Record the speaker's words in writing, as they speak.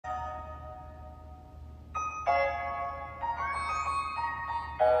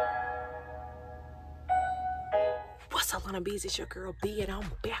wannabes? It's your girl B, and I'm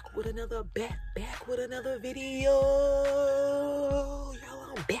back with another video. Y'all,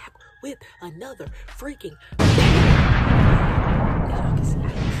 I'm back with another freaking video. Y'all can see I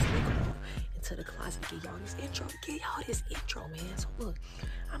just sneak into the closet to get y'all this intro, man. So look,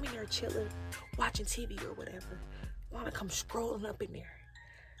 I'm in there chilling, watching TV or whatever. Lona come scrolling up in there.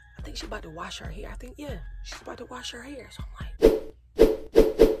 I think she's about to wash her hair. She's about to wash her hair. So I'm like,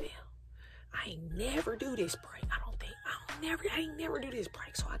 I ain't never do this prank. I ain't never do this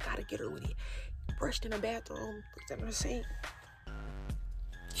prank. So I gotta get her with it. Brushed in the bathroom, looked at her sink.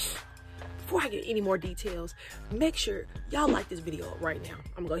 Before I get any more details, make sure y'all like this video up right now.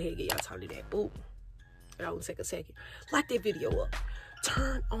 I'm gonna go ahead and get y'all time to do that. Boop. Y'all will take a second. Like that video up.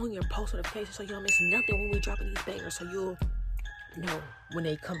 Turn on your post notifications so you don't miss nothing when we dropping these bangers, so you'll know when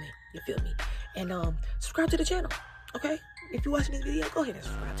they come in. You feel me? And subscribe to the channel. Okay? If you're watching this video, go ahead and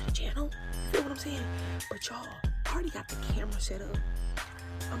subscribe to the channel. You feel what I'm saying? But y'all, I already got the camera set up.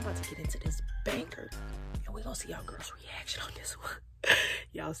 I'm about to get into this banger, and we're gonna see y'all girls' reaction on this one.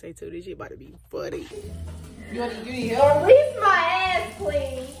 Y'all stay tuned. This shit about to be funny. You need help? At least my ass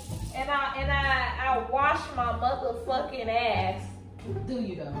clean, and I wash my motherfucking ass. Do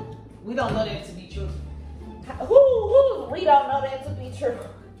you though? We don't know that to be true. Who? We don't know that to be true.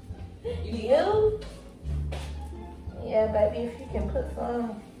 You? Yeah, baby, if you can put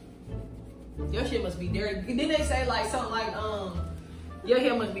some. Your shit must be dirty. Didn't they say like something like your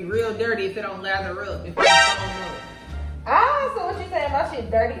hair must be real dirty if it don't lather up, if it don't foam up? Ah, so what you saying? My shit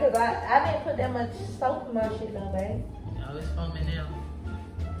dirty because I didn't put that much soap in my shit though, babe. No, it's foaming now.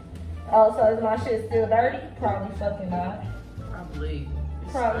 Oh, so is my shit still dirty? Probably fucking not. Probably.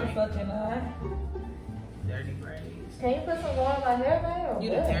 Probably fucking not. Dirty braids. Can you put some more in my hair, babe? You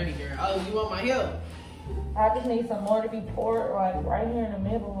the dirty girl. Oh, you want my help? I just need some more to be poured like right here in the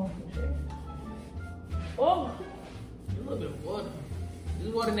middle of some shit. Oh. A little bit of water.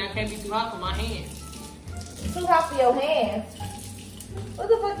 This water now can't be too hot for my hands. Too hot for your hands? What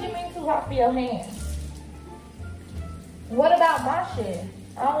the fuck you mean too hot for your hands? What about my shit?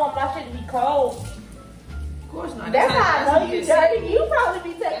 I don't want my shit to be cold. Of course not. That's how I know you dirty. You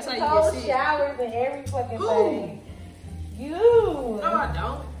probably be taking cold showers and every fucking thing. You. No, I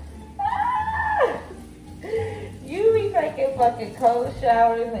don't. You be taking fucking cold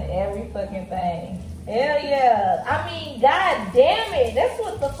showers and every fucking thing. Hell yeah. I mean, god damn it. That's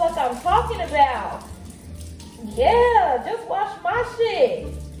what the fuck I'm talking about. Yeah, just wash my shit.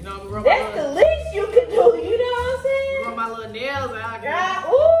 You know, that's the least you can do. You know what I'm saying? Rub my little nails out,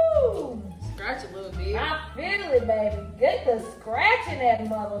 girl. Ooh. Scratch a little bit. I feel it, baby. Get the scratching that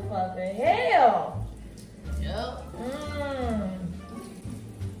motherfucker. Hell. Yep.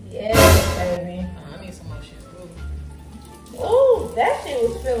 Yeah, baby. I need some more shit. Ooh, that shit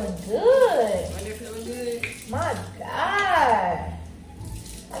was feeling good. Wasn't it feeling good? My God.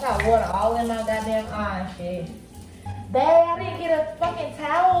 I got water all in my goddamn eye, shit. Babe, I didn't get a fucking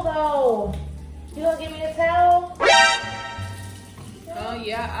towel, though. You gonna give me a towel? Oh,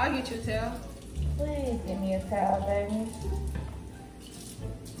 yeah, I'll get you a towel. Please give me a towel, baby.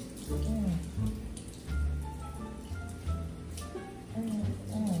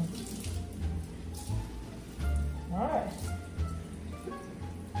 Alright.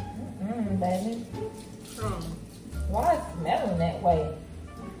 Baby. Why is it smelling that way?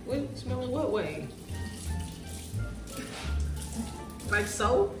 What smelling what way? Like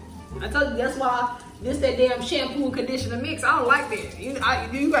soap? I told you that's why this that damn shampoo and conditioner mix. I don't like that. You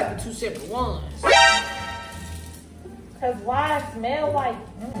got the two separate ones. Cause why it smell like?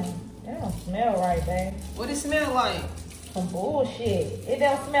 It don't smell right, babe. What it smell like? Some bullshit. It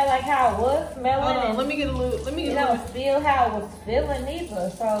don't smell like how it was smelling. Hold on, let me get a little. It don't feel how it was feeling either.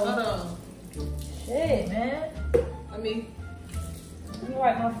 So. Hold on. Shit, man. Let me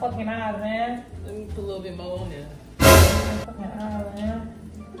wipe my fucking eyes, man. Let me put a little bit more on there. My fucking eyes, man.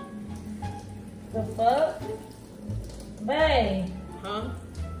 The fuck? Babe. Huh?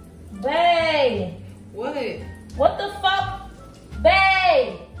 Babe. What? What the fuck?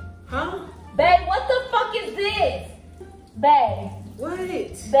 Babe. Huh? Babe, what the fuck is this? Babe. What?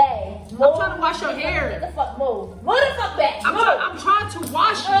 Babe. Move. I'm trying to wash your hair. Get the fuck move. Move the fuck back. I'm trying to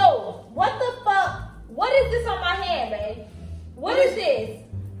wash you. No. What the fuck? What is this on my hand, babe? What is this?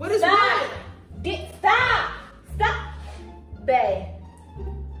 What is stop. What? Stop. Stop. Babe.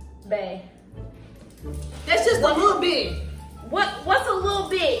 Babe. That's just a little bit. What's a little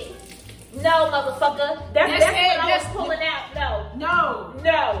bit? No, motherfucker. That's what I was pulling out. No.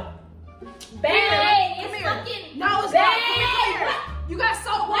 Babe, it's fucking. No, it's not. Come here. You got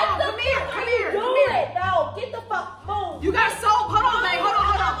soap. Come here. No, get the fuck move. You got soap. Hold on, babe. Hold on.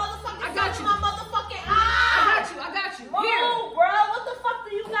 I got you. My motherfucking eye. I got you. Here.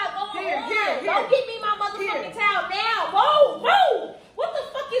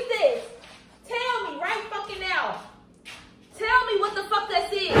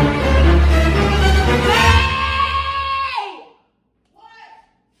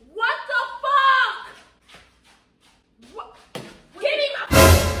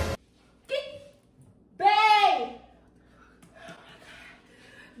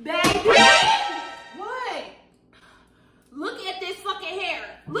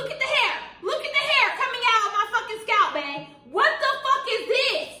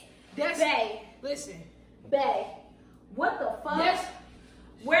 Listen. Babe, what the fuck? Yes.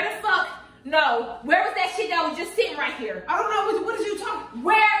 Where the fuck? No. Where was that shit that was just sitting right here? I don't know. What is you talking?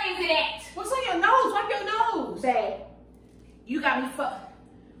 Where is it at? What's on your nose? Wipe your nose. Babe, you got me fucked.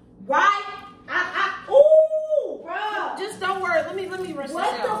 Why? Ooh, bro. Just don't worry. Let me rinse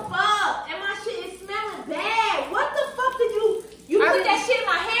What this the out. fuck? And my shit is smelling bad. What the fuck did you put that shit in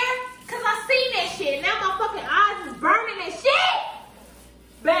my hair? Cause I seen that shit. And now my fucking eyes is burning and shit.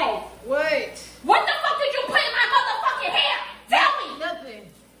 Babe. What the fuck did you put in my motherfucking hair? Tell me. Nothing.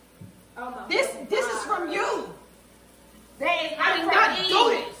 Oh my This is from you. That is I did not not from me. do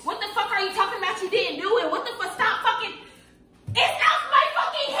this. What the fuck are you talking about? You didn't do it. What the fuck? Stop fucking. It's out my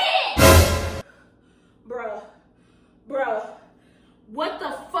fucking head. Bruh. What the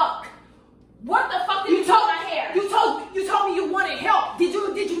fuck? What the fuck did you put in my hair? You told me you wanted help. Did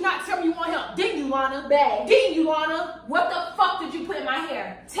you not tell me you want help? Didn't you, Lona? Babe. Didn't you, Lona? What the fuck did you put in my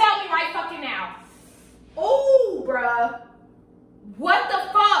hair? Tell me right fucking now. Ooh, bruh. What the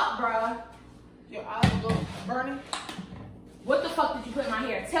fuck, bruh? Your eyes look burning. What the fuck did you put in my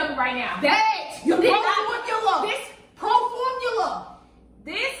hair? Tell me right now. That You did not. formula. Pro formula.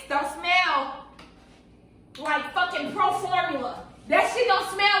 This don't smell like fucking Pro Formula. That shit don't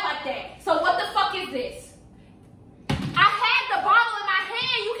smell like that. So what the fuck is this? I had the bottle in my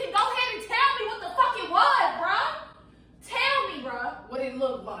hand. You can go ahead and tell me what the fuck it was, bruh. Tell me, bruh. What it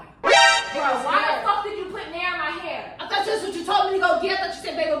looked like. Bruh, why the fuck did you put Nair in my hair? I thought that's what you told me to go get. I thought you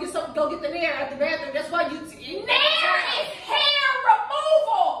said, babe, go get the Nair at the bathroom. That's why you. Nair is hair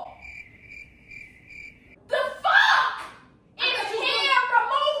removal. The fuck? It's hair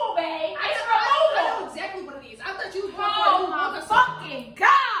removal, babe. It's removal. I know exactly what it is. I thought you was Oh my fucking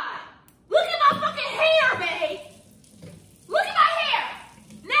God! Look at my fucking hair, babe! Look at my hair!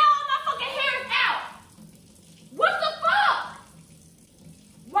 Now all my fucking hair is out! What the fuck?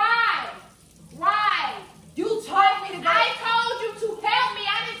 Why? You told me to go. I told you to help me.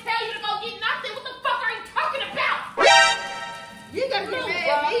 I didn't tell you to go get nothing. What the fuck are you talking about? You gotta get mad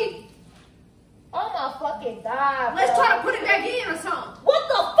at me. Oh my fucking God! Let's bro. try to put it back in or something. What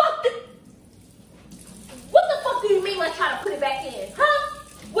the fuck? What the fuck do you mean let's try to put it back in? Huh?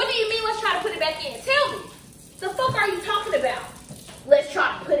 What do you mean let's try to put it back in? Tell me. The fuck are you talking about? Let's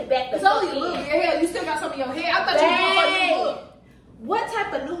try to put it back It's the only fuck a little in. of your hair. You still got some of your hair. I thought you were going for a new look. What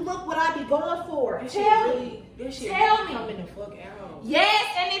type of new look would I be going for? This Tell shit me. really, this shit Tell really me. coming the fuck out. Yes,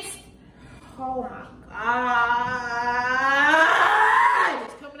 and it's. Oh my God.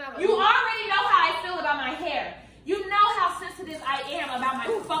 It's coming out. You already know how I feel about my hair. You know how sensitive I am about my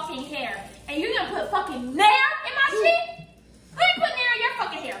fucking hair. And you're gonna put fucking Nair in my shit? Let me put Nair in your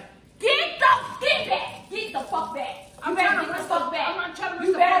fucking hair. Get back. Get the fuck back. You better get the fuck back. I'm not trying to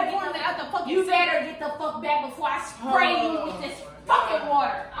You better You better get the fuck back before I spray you with this fucking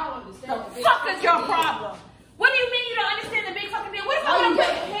water. I don't understand. The fuck is your problem? What do you mean you don't understand the big fucking deal? What if I would have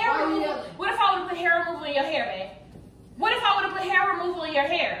put hair removal? What if I would have put hair removal in your hair, man? What if I would have put hair removal in your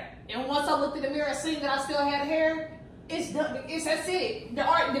hair? And once I looked in the mirror and seen that I still had hair, it's done. That's it. The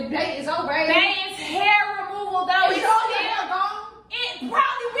date is over. Bane's hair removal though. Is all your hair gone? It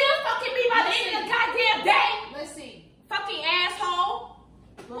probably will fucking be by the end of the goddamn day. Let's see. Fucking asshole.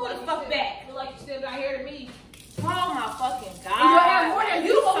 Who the fuck back? Look like you still got hair to me. Oh my fucking God. And your hair more than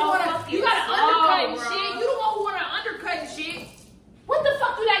you the one who So wanna. fucking You gotta slow, undercut and bro. shit. You the one who wanna undercut and shit. What the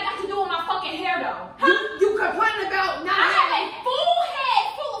fuck do that got to do with my fucking hair though? Huh? You complaining about not I have a having. full head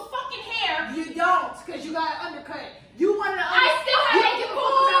full of fucking hair. You don't, cause you got undercut. You wanted to. I still have You a don't give a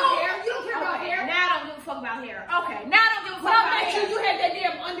full fuck about hair. You don't care about Okay, hair. Now I don't give a fuck about hair. Okay, now I don't give a But fuck I about bet hair. you had that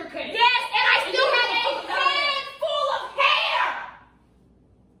damn undercut. Yes, and I still you have don't a give a fuck about head full of hair.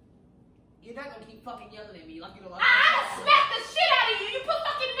 You're not gonna keep fucking yelling at me like you don't like. I'll smack the shit out of you. You put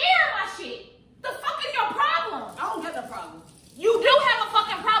fucking mirror in my shit. The fuck is your problem? I don't get no problem. You do have a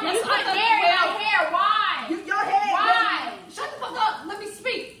fucking problem. You You put put mirror in my well, hair. Why? Your head. Why? Shut the fuck up. Let me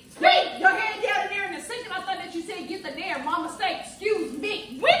speak. Speak. Your head down there in the sink, and I thought that you said get the Nair. My mistake. Excuse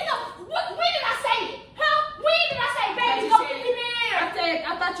me. When did I say it? Huh? When did I say, baby, go get the mirror?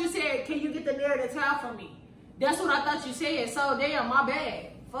 I thought you said, can you get the Nair to towel for me? That's what I thought you said. So damn, my bad.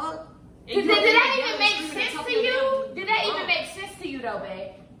 Fuck. Did that even make sense to you? Did that even make sense to you though,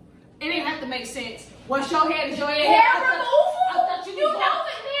 babe? It didn't have to make sense. Once your head is your head. Hair I removal? thought you You was know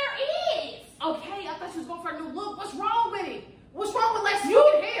that there is. Okay, I thought you was going for a new look. What's wrong with it? What's wrong with less You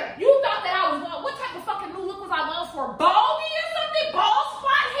fucking hair? You thought that I was going, what type of fucking new look was I going for? Baldy or something? Bald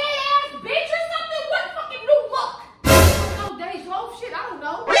spot head ass bitch or something? What fucking new look? No days off shit. I don't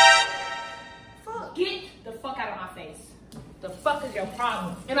know. Fuck. Get the fuck out of my face. The fuck is your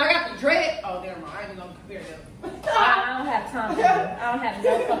problem? And I got the dread. Oh, never mind. I ain't even gonna compare them. I don't have time for you. I I don't have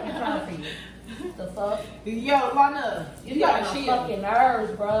no fucking time for you. The fuck? Yo, Lona, you got my shit. fucking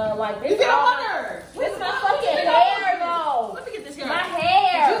nerves, bro. Like this. You get on my nerves. This my fucking hair, though. Let me get this hair. My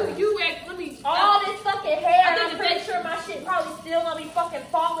hair. Let me. All this fucking hair. I'm pretty sure my shit probably still gonna be fucking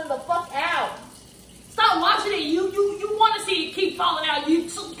falling the fuck out. Stop watching it. You want to see it keep falling out. You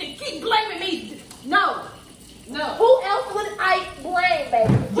keep blaming me. No. Who else would I blame,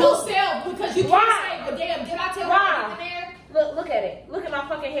 baby? Yourself, because you can't say, but damn, did I tell you to get in there? Look at it. Look at my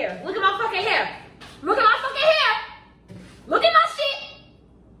fucking hair. Look at my fucking hair. Look at my fucking hair. Look at my shit.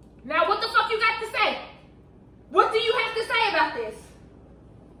 Now, what the fuck you got to say? What do you have to say about this?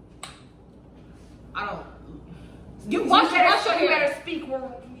 I don't. You wash your hair. You better speak.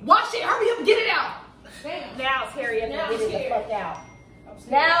 Wash it. Hurry up. Get it out. Damn. Now it's hurry up and get it the fuck out.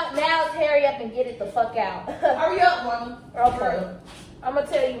 Now it's hurry up and get it the fuck out. Hurry up, Lona. Okay. I'm gonna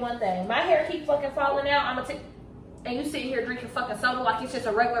tell you one thing. My hair keep fucking falling out. And you sitting here drinking fucking soda like it's just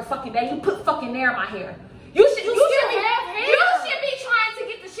a regular fucking day. You put fucking Nair in my hair. You should be trying to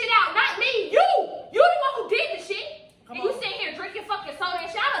get the shit out, not me. You the one who did the shit. And you sitting here drinking fucking soda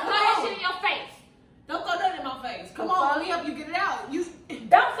and shit. I'm gonna throw that shit in your face. Don't throw that in my face. Come on, hurry up. You get it out.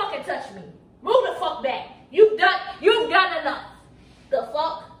 Don't fucking touch me. Move the fuck back. You've done enough. The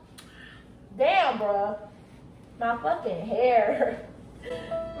fuck? Damn, bro. My fucking hair.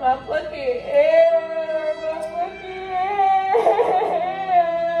 My fucking hair. My fucking hair.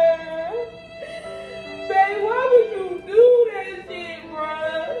 Babe, why would you do that shit, bro?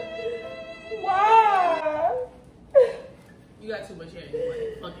 Why? You got too much hair.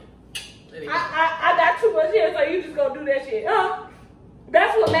 Fuck it. I got too much hair, so you just gonna do that shit, huh?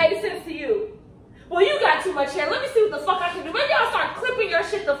 That's what made sense to you. Well, you got too much hair. Let me see what the fuck I can do. Maybe I'll start clipping your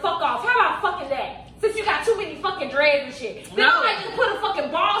shit the fuck off. How about fucking that? Since you got too many fucking dreads and shit. Then I can put a fucking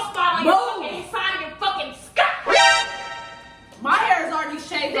bald spot on your fucking side of your fucking scalp. My hair is already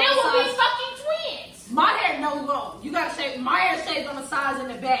shaved. Then we'll be fucking twins. My hair no. You gotta shave. My hair shaved on the sides and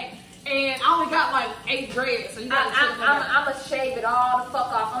the back. And I only got like 8 dreads, so you gotta I'm gonna shave it all the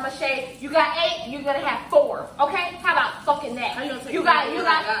fuck off. I'm gonna shave. You got 8, you're gonna have 4. Okay? How about fucking that? How you gonna take you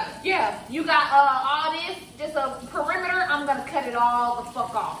got all this, just a perimeter. I'm gonna cut it all the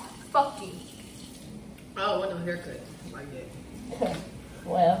fuck off. Fuck you. Oh, what no haircut like that?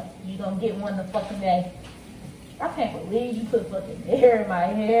 Well, you gonna get one the fucking day. I can't believe you put fucking hair in my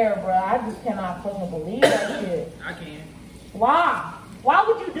hair, bro. I just cannot fucking believe that shit. I can. Why? Why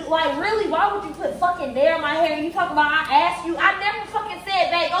would you do, like, really, why would you put fucking Nair in my hair? You talking about, I asked you, I never fucking said,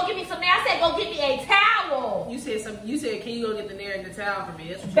 babe, go get me some Nair. I said, go get me a towel. You said, can you go get the Nair and the towel for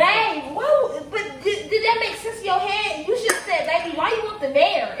me? Babe, but did that make sense in your head? You should have said, baby, why you want the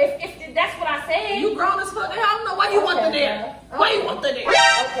Nair? If that's what I said. You grown as fuck. I don't know why you want the Nair. Why you want the Nair?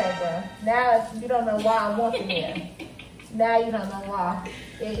 Okay, bro. Now you don't know why I want the Nair. Now you don't know why.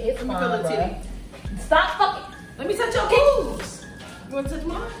 It's fine, bro. Stop fucking. Let me touch your boobs. You want to touch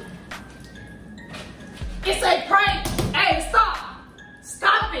mine? It's a prank. Hey, stop.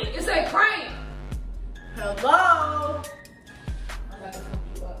 Stop it. It's a prank. Hello. I'm about to fuck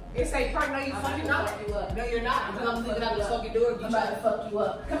you up. It's a prank. No, you fucking not. No, you're not. I'm leaving out the fucking door. I'm about to fuck you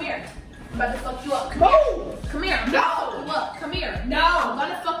up. Come here. I'm about to fuck you up. Come here. Come here. I'm gonna fuck you up. Come here. No. I'm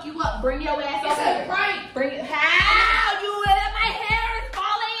gonna fuck you up. Bring your ass over here. It's a prank. Bring it. How? You let my hair is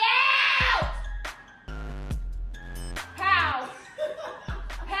falling out. How?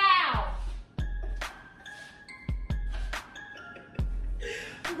 How?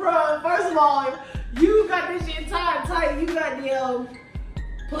 Bro, first of all, you got this shit tight. You got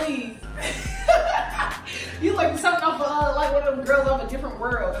please. You like something off like one of them girls off a different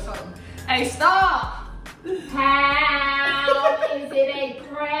world or something. Hey, stop. How is it a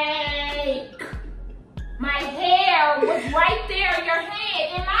prank? My hair was right there in your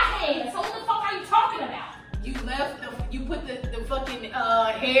hand, in my hand. So what the fuck are you talking about? You you put the fucking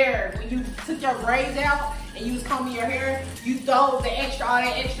hair, when you took your braids out and you was combing your hair, you threw all that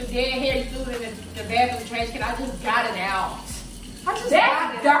extra dead hair, you threw it in the bathroom trash can. I just got it out. That's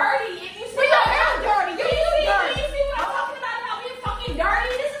dirty. If you see your hair dirty, you see what I'm talking about being fucking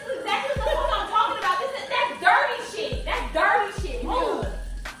dirty? This is exactly the fuck I'm talking about. That's dirty shit. That's dirty shit. Move.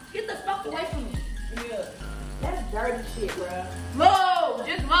 Get the fuck away from me. Yeah. That's dirty shit, bro. Move.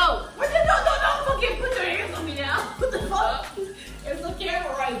 Just move. Don't fucking put your hands on me now. What the fuck? There's a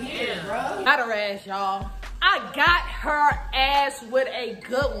camera right here, bro. Got her ass, y'all. I got her ass with a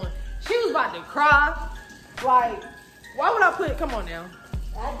good one. She was about to cry. Like, why would I put it? Come on now.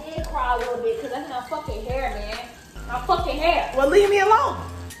 I did cry a little bit because that's my fucking hair, man. My fucking hair. Well, leave me alone.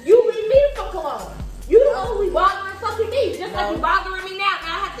 You leave me the fuck alone. You the one who be bothering fucking me. Just like you bothering me now.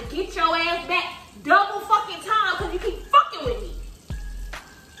 Now I have to get your ass back double fucking time because you keep fucking with me.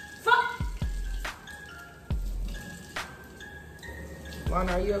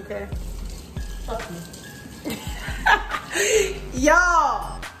 Lona, are you okay? Fuck you.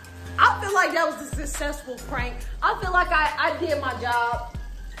 Y'all, I feel like that was a successful prank. I feel like I did my job.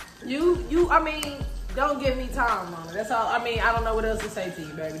 I mean, don't give me time, Mama. That's all. I mean, I don't know what else to say to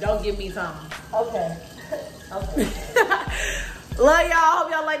you, baby. Don't give me time. Okay. Okay. Love y'all.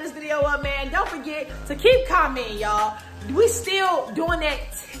 Hope y'all like this video up, man. Don't forget to keep commenting, y'all. We still doing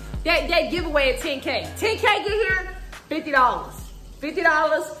that giveaway at 10K. 10K get here, $50.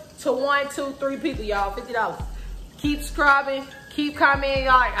 $50 to 1, 2, 3 people, y'all. $50. Keep subscribing, keep commenting,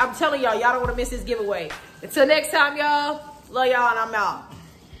 y'all. I'm telling y'all, y'all don't want to miss this giveaway. Until next time, y'all. Love y'all, and I'm out.